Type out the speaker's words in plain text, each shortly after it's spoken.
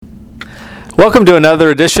Welcome to another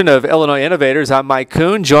edition of Illinois Innovators. I'm Mike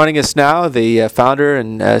Kuhn. Joining us now, the founder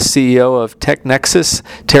and CEO of TechNexus,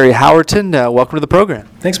 Terry Howerton. Welcome to the program.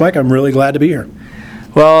 Thanks, Mike. I'm really glad to be here.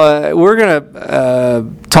 Well, we're going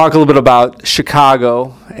to talk a little bit about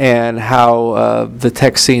Chicago and how the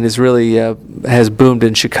tech scene is really has boomed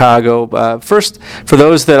in Chicago. First, for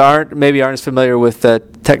those that aren't as familiar with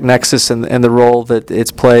TechNexus and the role that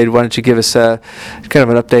it's played, why don't you give us kind of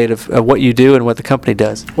an update of what you do and what the company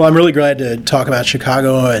does? Well, I'm really glad to talk about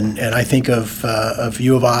Chicago, and I think of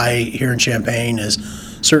U of I here in Champaign as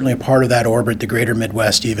certainly a part of that orbit. The greater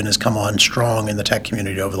Midwest even has come on strong in the tech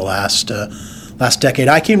community over the last decade.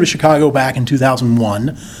 I came to Chicago back in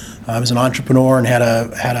 2001. I was an entrepreneur and had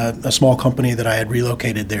a small company that I had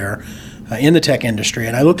relocated there in the tech industry.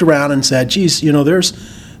 And I looked around and said, geez,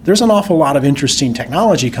 there's an awful lot of interesting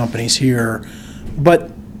technology companies here,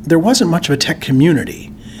 but there wasn't much of a tech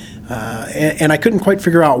community. And I couldn't quite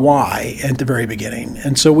figure out why at the very beginning.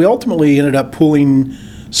 And so we ultimately ended up pulling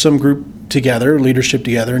some leadership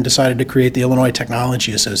together, and decided to create the Illinois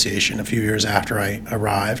Technology Association a few years after I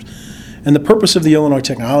arrived. And the purpose of the Illinois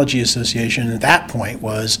Technology Association at that point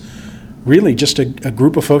was really just a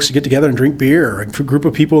group of folks to get together and drink beer, a group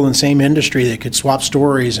of people in the same industry that could swap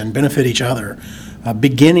stories and benefit each other,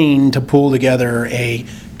 beginning to pull together a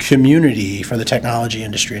community for the technology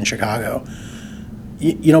industry in Chicago.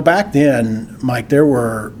 Back then, Mike, there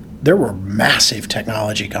were massive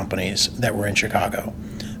technology companies that were in Chicago.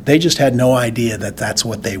 They just had no idea that that's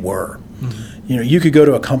what they were. Mm-hmm. You could go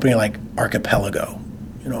to a company like Archipelago.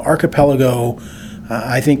 Archipelago,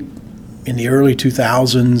 I think in the early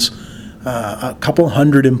 2000s, a couple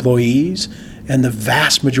hundred employees, and the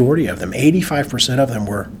vast majority of them, 85% of them,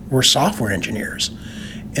 were software engineers.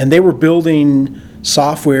 And they were building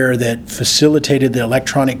software that facilitated the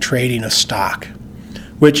electronic trading of stock,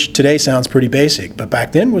 which today sounds pretty basic, but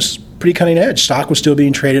back then was pretty cutting edge. Stock was still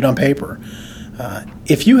being traded on paper.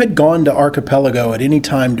 If you had gone to Archipelago at any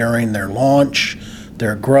time during their launch,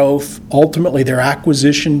 their growth, ultimately their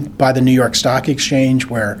acquisition by the New York Stock Exchange,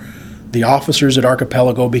 where the officers at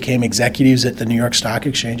Archipelago became executives at the New York Stock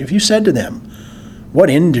Exchange, if you said to them, what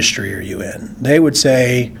industry are you in? They would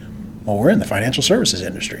say, well, we're in the financial services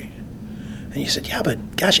industry. And you said, yeah,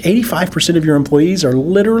 but gosh, 85% of your employees are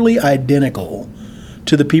literally identical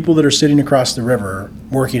to the people that are sitting across the river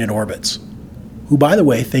working at Orbitz, who, by the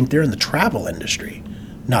way, think they're in the travel industry,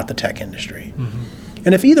 not the tech industry. Mm-hmm.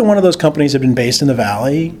 And if either one of those companies had been based in the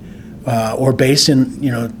Valley or based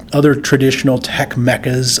in other traditional tech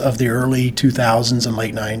meccas of the early 2000s and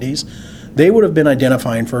late 90s, they would have been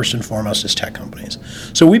identifying first and foremost as tech companies.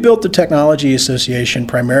 So we built the Technology Association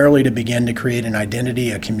primarily to begin to create an identity,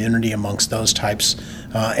 a community amongst those types,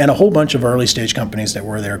 and a whole bunch of early stage companies that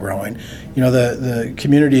were there growing. The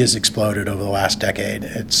community has exploded over the last decade.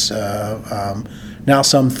 It's now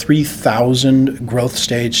some 3,000 growth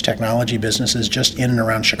stage technology businesses just in and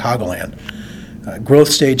around Chicagoland. Growth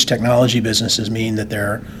stage technology businesses mean that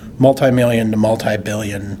they're multi-million to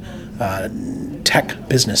multi-billion tech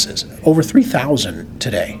businesses. Over 3,000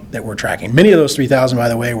 today that we're tracking. Many of those 3,000, by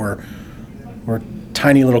the way, were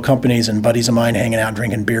tiny little companies and buddies of mine hanging out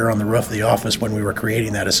drinking beer on the roof of the office when we were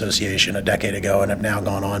creating that association a decade ago, and have now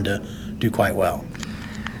gone on to do quite well.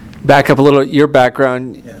 Back up a little, your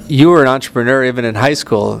background, yeah. You were an entrepreneur even in high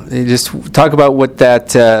school. You just talk about what that,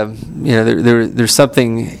 there's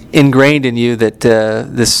something ingrained in you that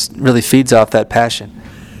this really feeds off that passion.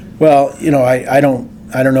 Well, I don't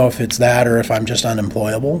know if it's that or if I'm just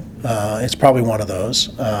unemployable. It's probably one of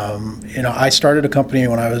those. I started a company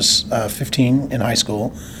when I was 15 in high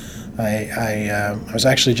school. I was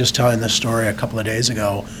actually just telling this story a couple of days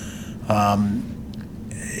ago.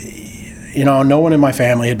 No one in my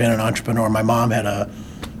family had been an entrepreneur. My mom had a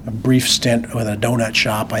brief stint with a donut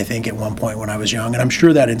shop, I think, at one point when I was young, and I'm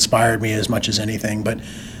sure that inspired me as much as anything. But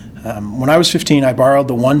when I was 15, I borrowed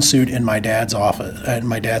the one suit in my dad's office, in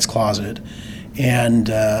my dad's closet, and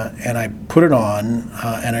I put it on,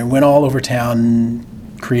 and I went all over town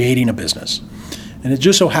creating a business. And it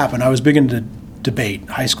just so happened I was big into debate,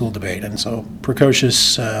 high school debate, and so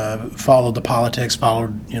precocious, followed the politics,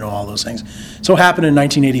 followed all those things. So it happened in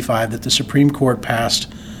 1985 that the Supreme Court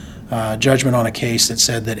passed judgment on a case that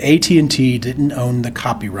said that AT&T didn't own the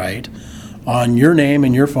copyright on your name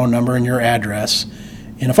and your phone number and your address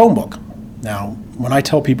in a phone book. Now, when I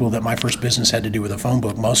tell people that my first business had to do with a phone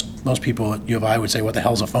book, most people at U of I would say, what the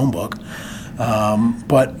hell's a phone book?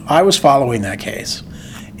 But I was following that case.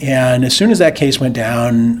 And as soon as that case went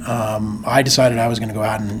down, I decided I was going to go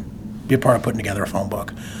out and be a part of putting together a phone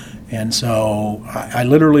book. And so I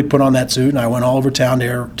literally put on that suit, and I went all over town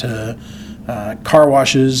there to car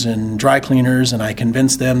washes and dry cleaners, and I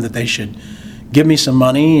convinced them that they should give me some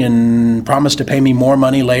money and promise to pay me more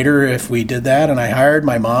money later if we did that. And I hired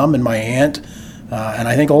my mom and my aunt, and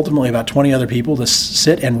I think ultimately about 20 other people to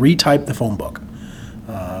sit and retype the phone book,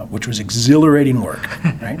 which was exhilarating work,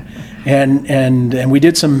 right? And we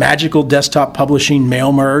did some magical desktop publishing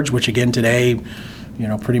mail merge, which again today,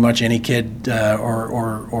 pretty much any kid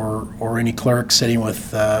or any clerk sitting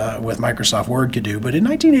with Microsoft Word could do. But in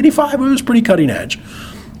 1985, it was pretty cutting edge,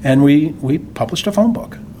 and we published a phone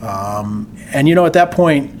book. And at that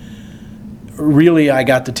point, really, I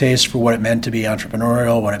got the taste for what it meant to be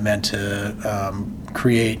entrepreneurial, what it meant to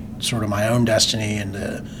create sort of my own destiny and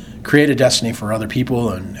to create a destiny for other people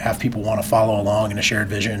and have people want to follow along in a shared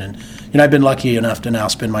vision. And I've been lucky enough to now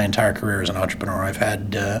spend my entire career as an entrepreneur. I've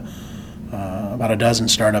had about a dozen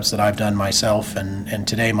startups that I've done myself, and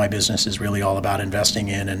today my business is really all about investing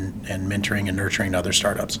in and mentoring and nurturing other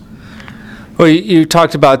startups. Well, you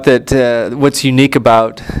talked about that. What's unique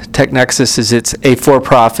about TechNexus is it's a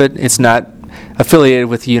for-profit. It's not affiliated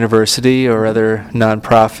with a university or other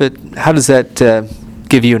nonprofit. How does that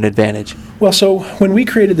give you an advantage? Well, so when we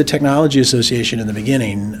created the Technology Association in the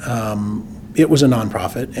beginning, it was a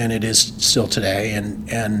nonprofit, and it is still today, and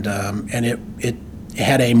it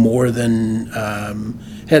had a more than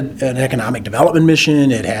had an economic development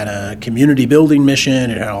mission. It had a community building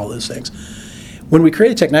mission. It had all those things. When we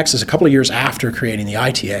created TechNexus a couple of years after creating the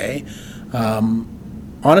ITA,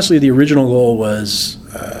 honestly, the original goal was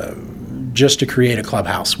just to create a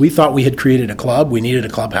clubhouse. We thought we had created a club. We needed a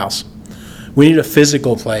clubhouse. We needed a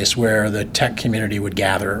physical place where the tech community would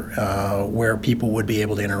gather, where people would be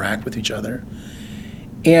able to interact with each other.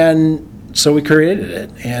 And so we created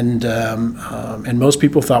it, and most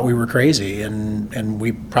people thought we were crazy, and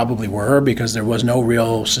we probably were, because there was no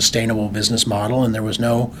real sustainable business model, and there was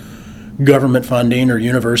no government funding or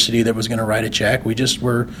university that was going to write a check. We were just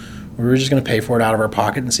going to pay for it out of our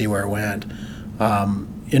pocket and see where it went.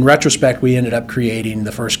 In retrospect, we ended up creating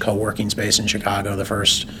the first co-working space in Chicago, the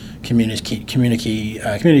first community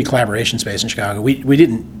collaboration space in Chicago. We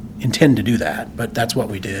didn't intend to do that, but that's what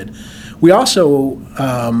we did. We also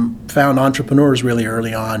found entrepreneurs really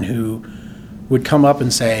early on who would come up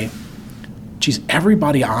and say, geez,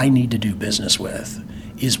 everybody I need to do business with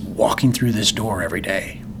is walking through this door every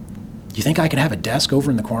day. Do you think I could have a desk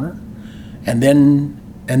over in the corner? And then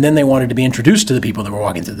they wanted to be introduced to the people that were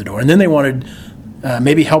walking through the door. And then they wanted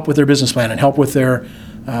maybe help with their business plan and help with their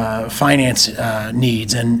finance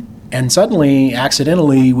needs. And suddenly,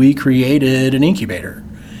 accidentally, we created an incubator.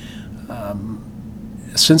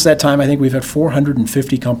 Since that time, I think we've had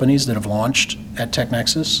 450 companies that have launched at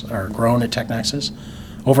TechNexus or grown at TechNexus.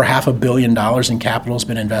 Over $500 million in capital has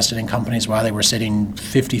been invested in companies while they were sitting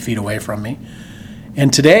 50 feet away from me.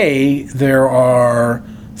 And today, there are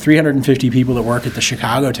 350 people that work at the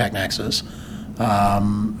Chicago TechNexus.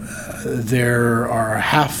 There are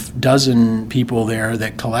half dozen people there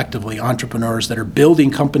that collectively, entrepreneurs that are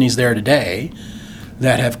building companies there today,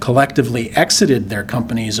 that have collectively exited their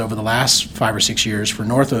companies over the last 5 or 6 years for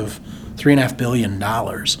north of $3.5 billion.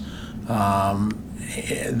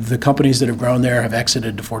 The companies that have grown there have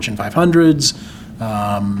exited to Fortune 500s.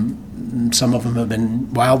 Some of them have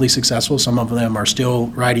been wildly successful. Some of them are still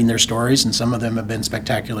writing their stories, and some of them have been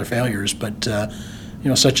spectacular failures. But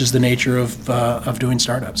such is the nature of doing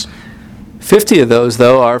startups. 50 of those,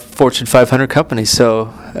 though, are Fortune 500 companies.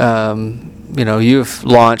 So, you've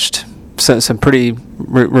launched some pretty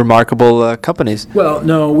remarkable companies. Well,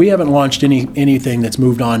 no, we haven't launched anything that's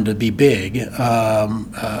moved on to be big.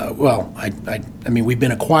 We've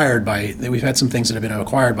been acquired by. We've had some things that have been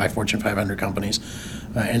acquired by Fortune 500 companies,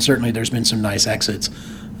 and certainly there's been some nice exits.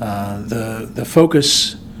 The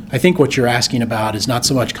focus, I think, what you're asking about is not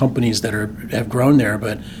so much companies that have grown there,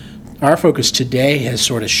 but our focus today has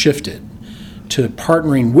sort of shifted to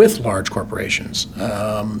partnering with large corporations.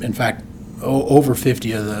 In fact, over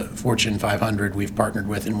 50 of the Fortune 500 we've partnered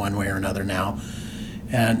with in one way or another now.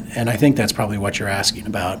 And I think that's probably what you're asking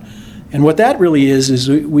about. And what that really is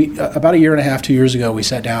we about a year and a half, 2 years ago, we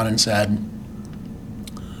sat down and said,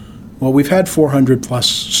 well, we've had 400 plus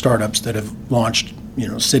startups that have launched,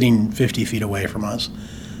 sitting 50 feet away from us.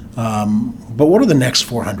 But what do the next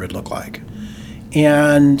 400 look like?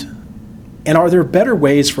 And are there better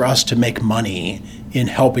ways for us to make money in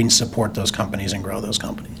helping support those companies and grow those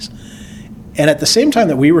companies? And at the same time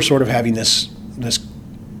that we were sort of having this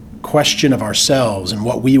question of ourselves and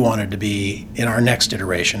what we wanted to be in our next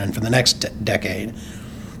iteration and for the next decade,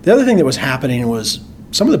 the other thing that was happening was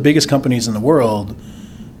some of the biggest companies in the world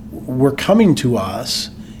were coming to us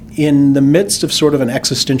in the midst of sort of an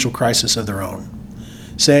existential crisis of their own,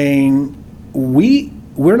 saying, we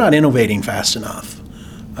we're not innovating fast enough.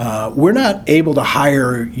 We're not able to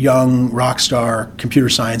hire young rock star computer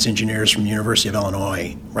science engineers from the University of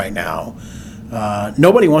Illinois right now.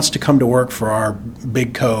 Nobody wants to come to work for our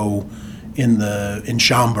big co in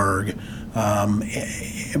Schaumburg,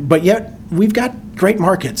 but yet we've got great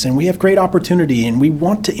markets and we have great opportunity and we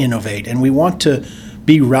want to innovate and we want to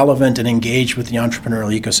be relevant and engage with the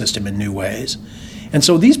entrepreneurial ecosystem in new ways. And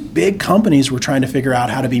so these big companies were trying to figure out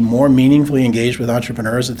how to be more meaningfully engaged with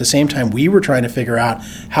entrepreneurs. At the same time, we were trying to figure out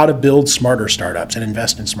how to build smarter startups and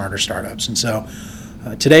invest in smarter startups. And so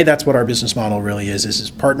today, that's what our business model really is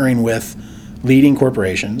partnering with leading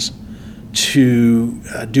corporations to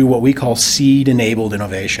do what we call seed-enabled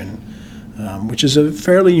innovation, which is a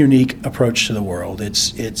fairly unique approach to the world.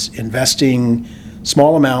 It's investing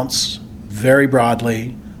small amounts very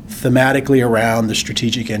broadly, thematically around the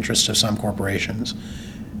strategic interests of some corporations.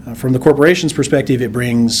 From the corporation's perspective, it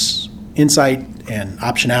brings insight and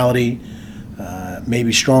optionality,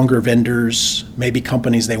 maybe stronger vendors, maybe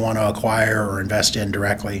companies they want to acquire or invest in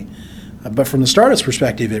directly. But from the startup's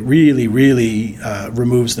perspective, it really, really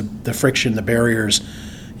removes the friction, the barriers.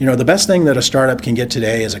 The best thing that a startup can get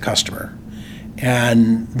today is a customer.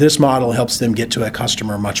 And this model helps them get to a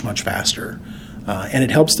customer much, much faster. And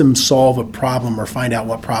it helps them solve a problem or find out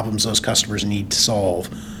what problems those customers need to solve,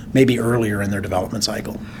 maybe earlier in their development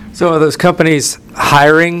cycle. So are those companies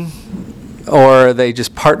hiring, or are they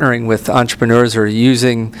just partnering with entrepreneurs, or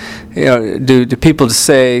using, do people just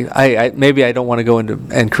say, maybe I don't want to go into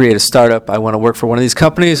and create a startup, I want to work for one of these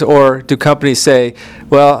companies? Or do companies say,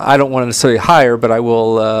 well, I don't want to necessarily hire, but I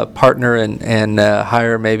will partner and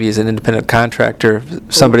hire maybe as an independent contractor,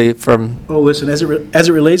 somebody from... Oh, listen, as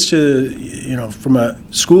it relates to, from a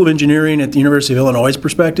School of Engineering at the University of Illinois'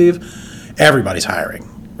 perspective, everybody's hiring,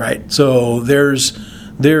 right? So there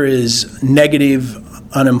is negative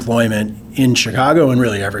unemployment in Chicago and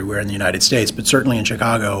really everywhere in the United States, but certainly in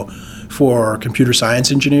Chicago for computer science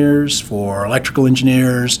engineers, for electrical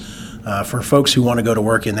engineers, for folks who want to go to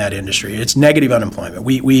work in that industry. It's negative unemployment.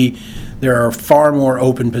 There are far more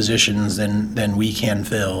open positions than we can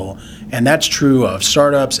fill, and that's true of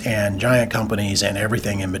startups and giant companies and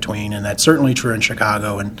everything in between, and that's certainly true in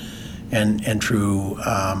Chicago and true,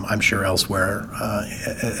 I'm sure, elsewhere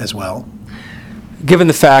as well. Given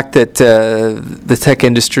the fact that the tech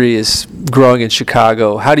industry is growing in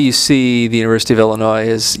Chicago, how do you see the University of Illinois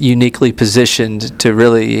as uniquely positioned to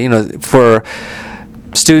really, for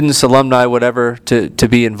students, alumni, whatever, to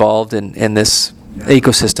be involved in this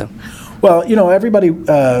ecosystem? Well, everybody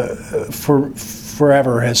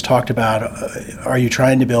forever has talked about, are you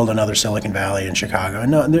trying to build another Silicon Valley in Chicago?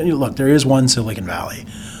 No, look, there is one Silicon Valley.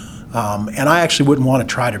 And I actually wouldn't want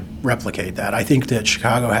to try to replicate that. I think that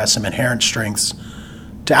Chicago has some inherent strengths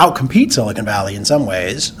to outcompete Silicon Valley in some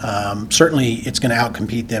ways. Certainly, it's going to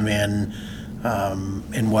outcompete them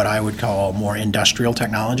in what I would call more industrial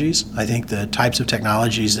technologies. I think the types of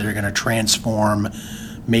technologies that are going to transform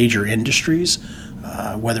major industries,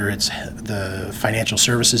 whether it's the financial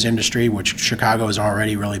services industry, which Chicago has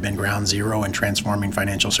already really been ground zero in transforming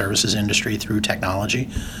financial services industry through technology,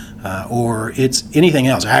 or it's anything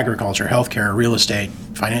else, agriculture, healthcare, real estate,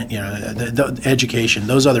 the education,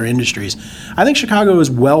 those other industries. I think Chicago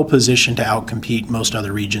is well positioned to outcompete most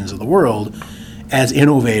other regions of the world as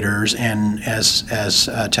innovators and as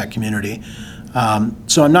a tech community.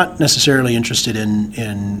 So I'm not necessarily interested in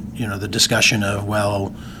the discussion of,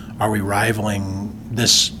 well, are we rivaling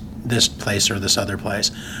this place or this other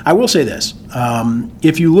place? I will say this: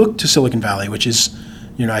 if you look to Silicon Valley, which is,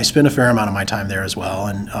 I spend a fair amount of my time there as well,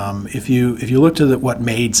 and if you look to what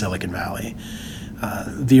made Silicon Valley,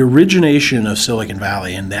 the origination of Silicon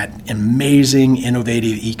Valley and that amazing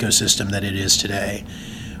innovative ecosystem that it is today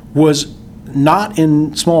was not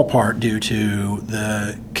in small part due to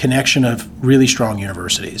the connection of really strong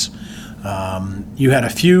universities. You had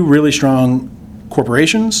a few really strong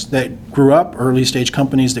corporations that grew up, early stage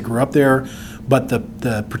companies that grew up there, but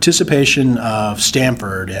the participation of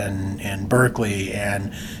Stanford and Berkeley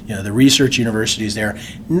and the research universities there,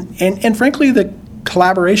 and frankly the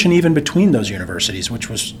collaboration even between those universities, which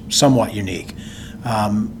was somewhat unique.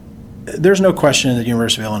 There's no question that the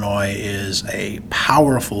University of Illinois is a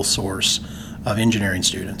powerful source of engineering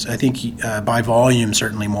students. I think by volume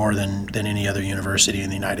certainly more than any other university in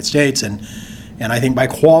the United States, and I think by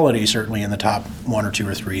quality certainly in the top one or two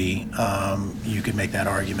or three, you could make that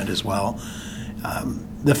argument as well.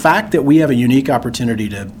 The fact that we have a unique opportunity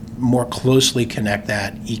to more closely connect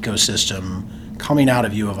that ecosystem coming out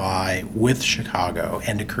of U of I with Chicago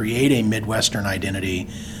and to create a Midwestern identity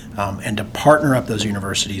and to partner up those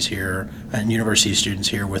universities here and university students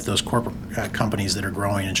here with those corporate companies that are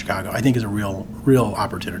growing in Chicago, I think is a real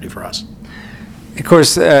opportunity for us. Of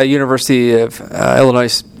course, University of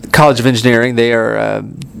Illinois College of Engineering, they are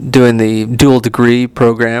doing the dual degree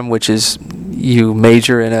program, which is you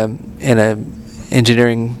major in a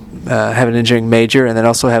engineering, have an engineering major, and then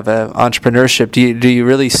also have entrepreneurship. Do you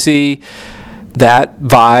really see that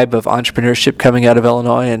vibe of entrepreneurship coming out of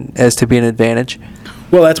Illinois and as to be an advantage?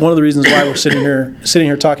 Well, that's one of the reasons why we're sitting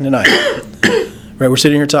here talking tonight. Right, we're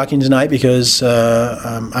sitting here talking tonight because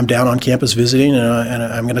I'm down on campus visiting, and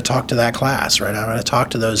I'm going to talk to that class. Right, I'm going to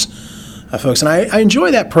talk to those folks, and I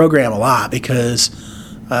enjoy that program a lot because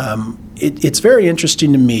it's very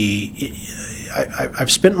interesting to me.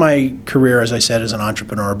 I've spent my career, as I said, as an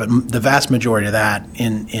entrepreneur, but the vast majority of that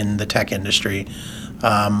in the tech industry.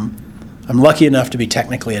 I'm lucky enough to be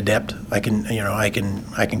technically adept. I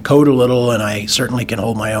can code a little, and I certainly can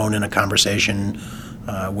hold my own in a conversation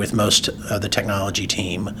with most of the technology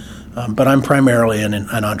team. But I'm primarily an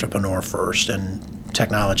entrepreneur first and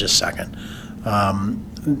technologist second.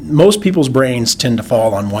 Most people's brains tend to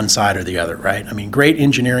fall on one side or the other, right? I mean, great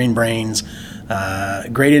engineering brains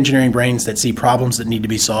that see problems that need to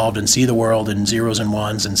be solved and see the world in zeros and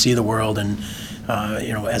ones and see the world and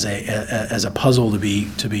as a puzzle to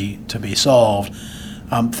be solved.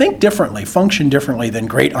 Think differently, function differently than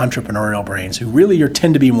great entrepreneurial brains who really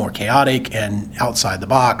tend to be more chaotic and outside the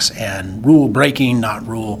box and rule breaking, not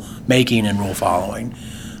rule making and rule following.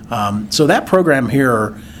 So that program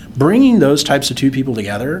here, bringing those types of two people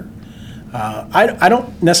together, I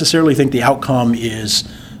don't necessarily think the outcome is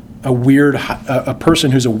a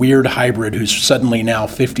person who's a weird hybrid who's suddenly now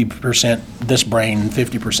 50% this brain,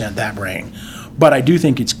 50% that brain. But I do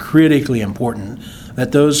think it's critically important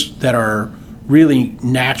that those that are really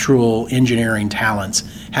natural engineering talents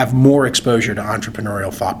have more exposure to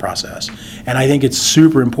entrepreneurial thought process. And I think it's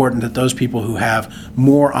super important that those people who have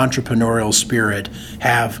more entrepreneurial spirit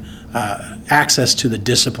have access to the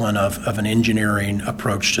discipline of an engineering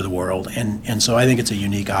approach to the world. And so I think it's a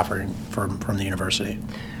unique offering from the university.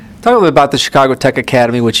 Talk a little bit about the Chicago Tech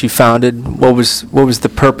Academy, which you founded. What was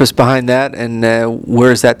the purpose behind that, and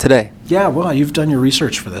where is that today? Yeah, well, you've done your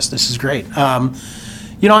research for this. This is great.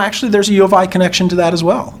 Actually, there's a U of I connection to that as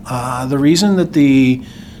well. The reason that the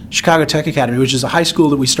Chicago Tech Academy, which is a high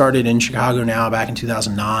school that we started in Chicago now back in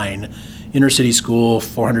 2009, inner city school,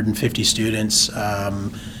 450 students.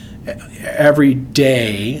 Every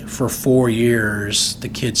day for 4 years, the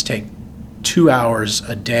kids take 2 hours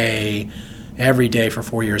a day every day for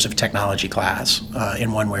 4 years of technology class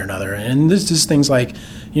in one way or another. And this is things like,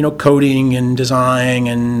 coding and design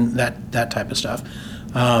and that type of stuff,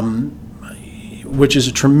 which is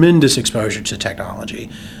a tremendous exposure to technology.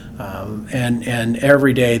 And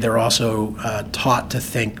every day they're also taught to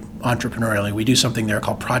think entrepreneurially. We do something there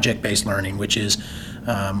called project-based learning, which is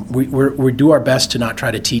we do our best to not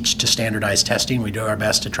try to teach to standardized testing. We do our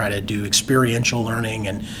best to try to do experiential learning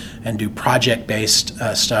and do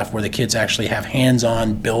project-based stuff where the kids actually have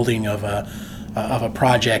hands-on building of a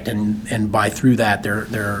project, and by through that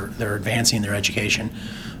they're advancing their education.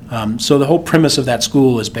 So the whole premise of that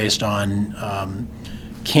school is based on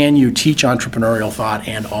can you teach entrepreneurial thought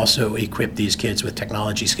and also equip these kids with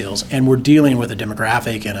technology skills? And we're dealing with a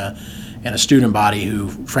demographic and a student body who,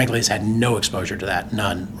 frankly, has had no exposure to that,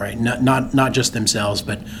 none, right? Not just themselves,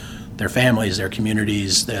 but their families, their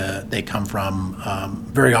communities they come from,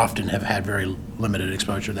 very often have had very limited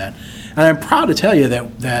exposure to that. And I'm proud to tell you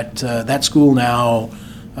that school now,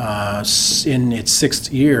 in its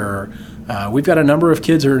sixth year, we've got a number of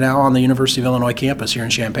kids who are now on the University of Illinois campus here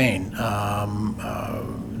in Champaign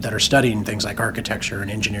that are studying things like architecture and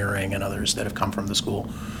engineering and others that have come from the school.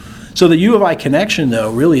 So the U of I connection, though,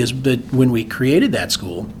 really is that when we created that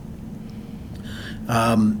school,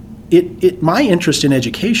 my interest in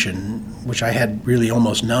education, which I had really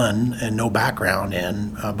almost none and no background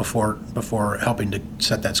in before helping to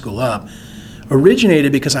set that school up,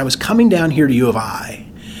 originated because I was coming down here to U of I,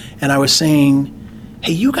 and I was saying,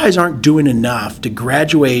 hey, you guys aren't doing enough to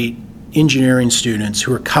graduate engineering students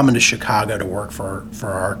who are coming to Chicago to work for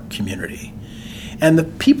our community. And the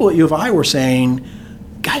people at U of I were saying,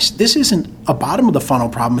 guys, this isn't a bottom of the funnel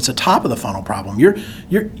problem, it's a top of the funnel problem.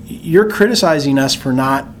 You're criticizing us for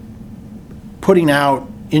not putting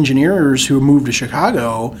out engineers who move to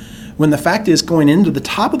Chicago, when the fact is, going into the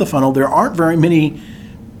top of the funnel, there aren't very many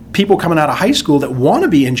people coming out of high school that want to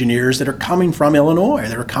be engineers that are coming from Illinois,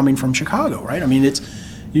 that are coming from Chicago, right? I mean,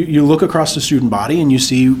 you look across the student body and you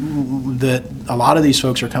see that a lot of these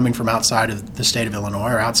folks are coming from outside of the state of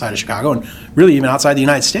Illinois or outside of Chicago and really even outside the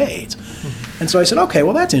United States. And so I said, okay,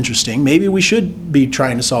 well, that's interesting. Maybe we should be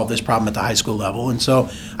trying to solve this problem at the high school level. And so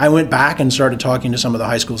I went back and started talking to some of the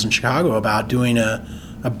high schools in Chicago about doing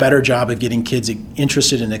a better job of getting kids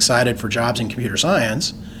interested and excited for jobs in computer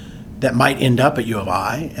science that might end up at U of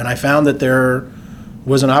I. And I found that there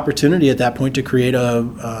was an opportunity at that point to create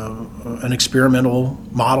an experimental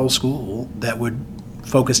model school that would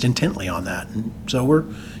focus intently on that. And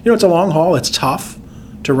so it's a long haul. It's tough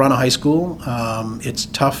to run a high school. It's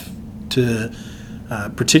tough to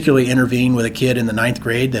particularly intervene with a kid in the 9th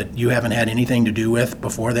grade that you haven't had anything to do with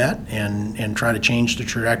before that and try to change the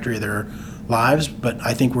trajectory of their lives. But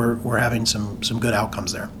I think we're having some good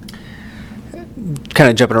outcomes there. Kind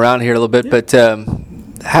of jumping around here a little bit, yeah.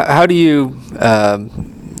 But how do you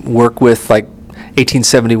work with, like,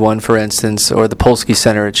 1871, for instance, or the Polsky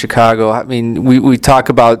Center at Chicago? I mean, we talk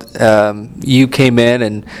about you came in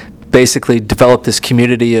and basically developed this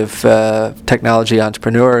community of technology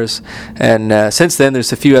entrepreneurs, and since then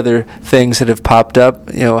there's a few other things that have popped up.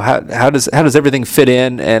 How does everything fit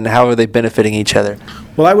in, and how are they benefiting each other?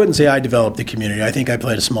 Well, I wouldn't say I developed the community. I think I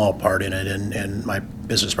played a small part in it, and my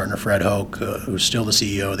business partner Fred Hoke, who's still the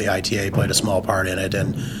CEO of the ITA, played a small part in it,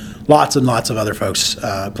 and lots and lots of other folks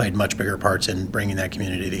played much bigger parts in bringing that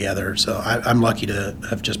community together. So I'm lucky to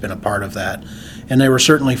have just been a part of that. And there were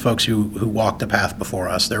certainly folks who walked the path before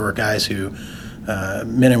us. There were guys who,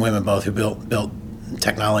 men and women both, who built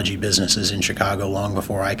technology businesses in Chicago long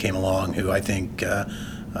before I came along, who I think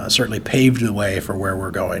certainly paved the way for where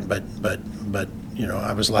we're going. But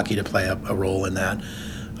I was lucky to play a role in that.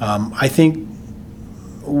 I think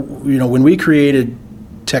when we created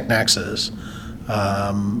TechNexus,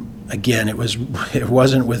 again, it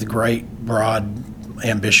wasn't with great broad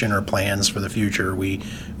ambition or plans for the future. We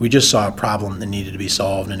just saw a problem that needed to be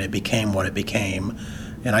solved, and it became what it became.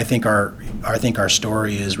 And I think our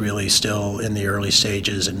story is really still in the early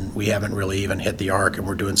stages, and we haven't really even hit the arc, and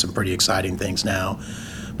we're doing some pretty exciting things now.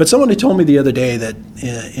 But someone had told me the other day that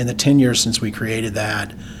in the 10 years since we created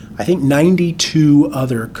that, I think 92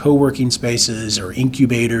 other co-working spaces or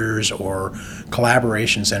incubators or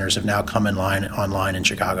collaboration centers have now come online in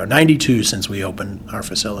Chicago. 92 since we opened our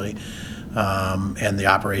facility and the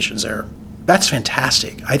operations there. That's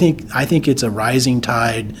fantastic. I think it's a rising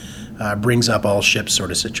tide brings up all ships sort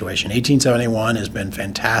of situation. 1871 has been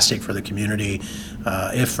fantastic for the community,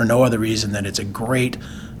 if for no other reason than it's a great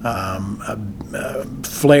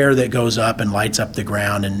flare that goes up and lights up the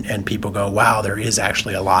ground, and people go, wow, there is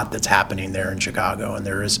actually a lot that's happening there in Chicago, and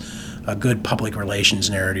there is a good public relations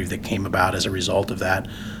narrative that came about as a result of that.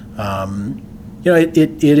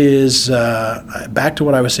 It is, back to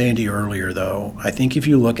what I was saying to you earlier, though, I think if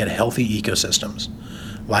you look at healthy ecosystems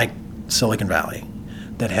like Silicon Valley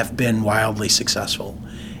that have been wildly successful,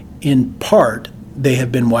 in part, they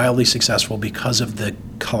have been wildly successful because of the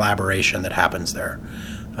collaboration that happens there.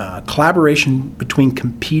 Collaboration between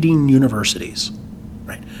competing universities,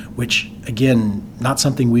 right? Which, again, not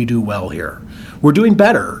something we do well here. We're doing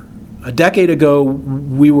better. A decade ago,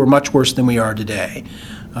 we were much worse than we are today.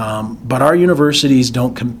 But our universities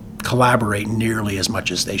don't collaborate nearly as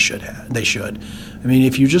much as they should. I mean,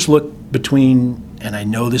 if you just look between, and I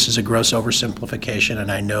know this is a gross oversimplification,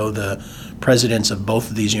 and I know the presidents of both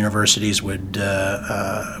of these universities would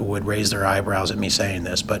raise their eyebrows at me saying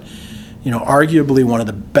this, but arguably one of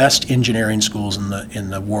the best engineering schools in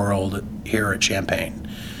the world here at Champaign,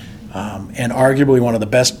 and arguably one of the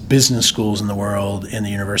best business schools in the world in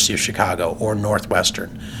the University of Chicago or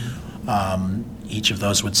Northwestern. Each of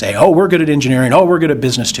those would say, oh, we're good at engineering, oh, we're good at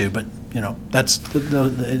business too, but that's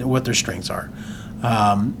what their strengths are.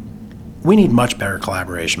 We need much better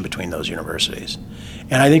collaboration between those universities.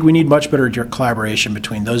 And I think we need much better collaboration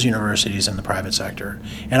between those universities and the private sector.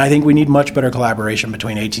 And I think we need much better collaboration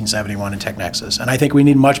between 1871 and TechNexus. And I think we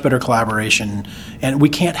need much better collaboration, and we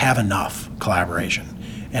can't have enough collaboration.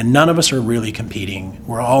 And none of us are really competing.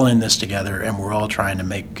 We're all in this together, and we're all trying to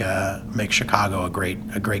make Chicago a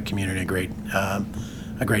great community, a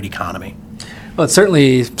great economy. Well, it's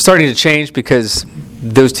certainly starting to change because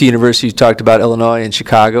those two universities you talked about, Illinois and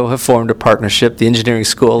Chicago, have formed a partnership, the engineering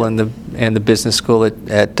school and the business school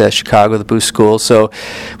at Chicago, the Booth School. So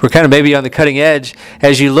we're kind of maybe on the cutting edge.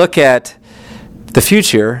 As you look at the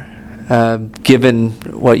future, given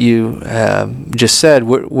what you just said,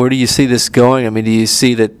 where do you see this going? I mean, do you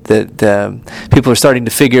see that people are starting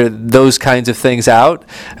to figure those kinds of things out,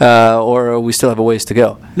 or we still have a ways to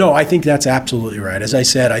go? No, I think that's absolutely right. As I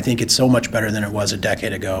said, I think it's so much better than it was a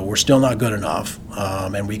decade ago. We're still not good enough,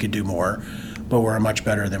 and we could do more. but we're much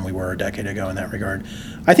better than we were a decade ago in that regard.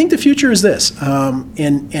 I think the future is this,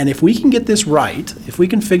 and if we can get this right, if we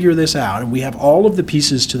can figure this out, and we have all of the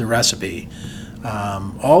pieces to the recipe,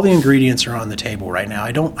 all the ingredients are on the table right now.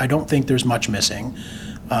 I don't think there's much missing.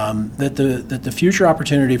 That the future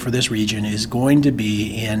opportunity for this region is going to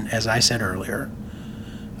be in, as I said earlier,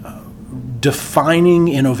 defining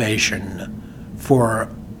innovation for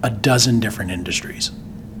a dozen different industries.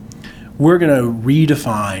 We're going to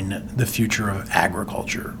redefine the future of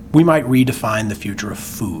agriculture. We might redefine the future of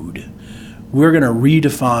food. We're going to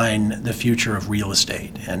redefine the future of real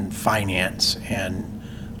estate and finance and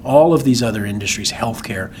all of these other industries,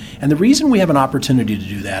 healthcare. And the reason we have an opportunity to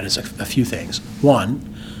do that is a few things. One,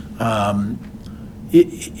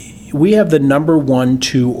 we have the number 1,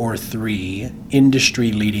 2, or 3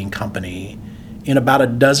 industry-leading company in about a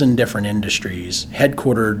dozen different industries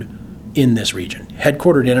headquartered in this region,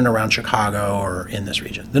 headquartered in and around Chicago or in this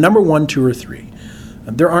region. The number 1, 2, or 3.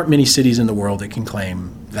 There aren't many cities in the world that can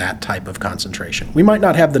claim that type of concentration. We might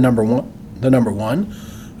not have the number one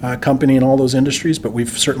company in all those industries, but we've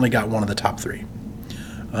certainly got one of the top 3.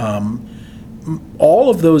 All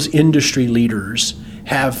of those industry leaders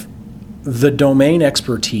have the domain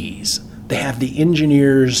expertise. They have the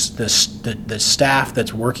engineers, the staff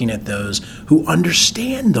that's working at those who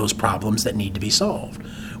understand those problems that need to be solved.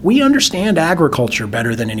 We understand agriculture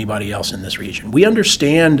better than anybody else in this region. We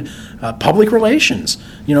understand public relations,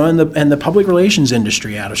 and the public relations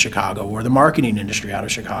industry out of Chicago, or the marketing industry out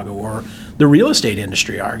of Chicago, or the real estate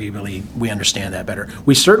industry. Arguably, we understand that better.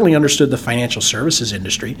 We certainly understood the financial services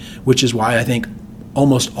industry, which is why I think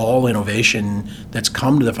almost all innovation that's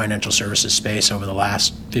come to the financial services space over the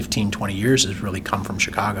last 15, 20 years has really come from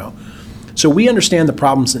Chicago. So we understand the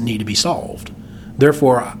problems that need to be solved.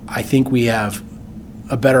 Therefore, I think we have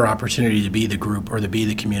a better opportunity to be the group or to be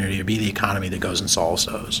the community or be the economy that goes and solves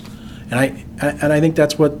those. And I think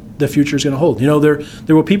that's what the future is going to hold.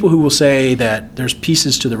 There will people who will say that there's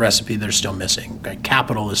pieces to the recipe that are still missing. Okay?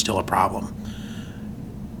 Capital is still a problem.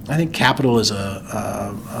 I think capital is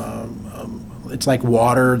it's like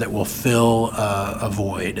water that will fill a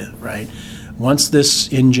void, right? Once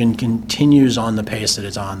this engine continues on the pace that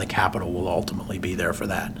it's on, the capital will ultimately be there for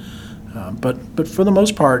that. But for the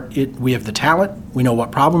most part, we have the talent. We know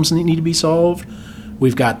what problems need to be solved.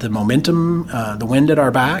 We've got the momentum, the wind at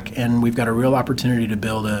our back, and we've got a real opportunity to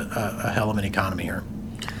build a hell of an economy here.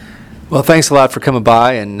 Well, thanks a lot for coming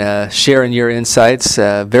by and sharing your insights.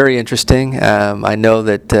 Very interesting. I know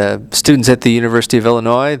that students at the University of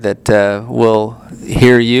Illinois that will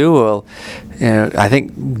hear you will, I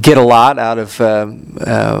think, get a lot out of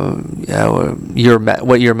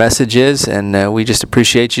what your message is, and we just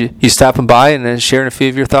appreciate you stopping by and sharing a few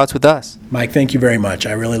of your thoughts with us. Mike, thank you very much.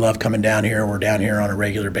 I really love coming down here. We're down here on a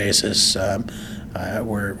regular basis.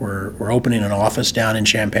 We're opening an office down in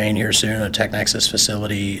Champaign here soon, a TechNexus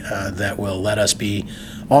facility that will let us be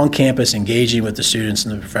on campus engaging with the students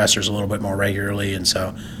and the professors a little bit more regularly, and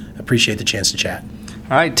so appreciate the chance to chat.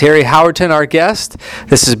 All right, Terry Howerton, our guest.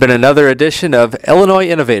 This has been another edition of Illinois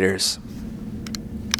Innovators.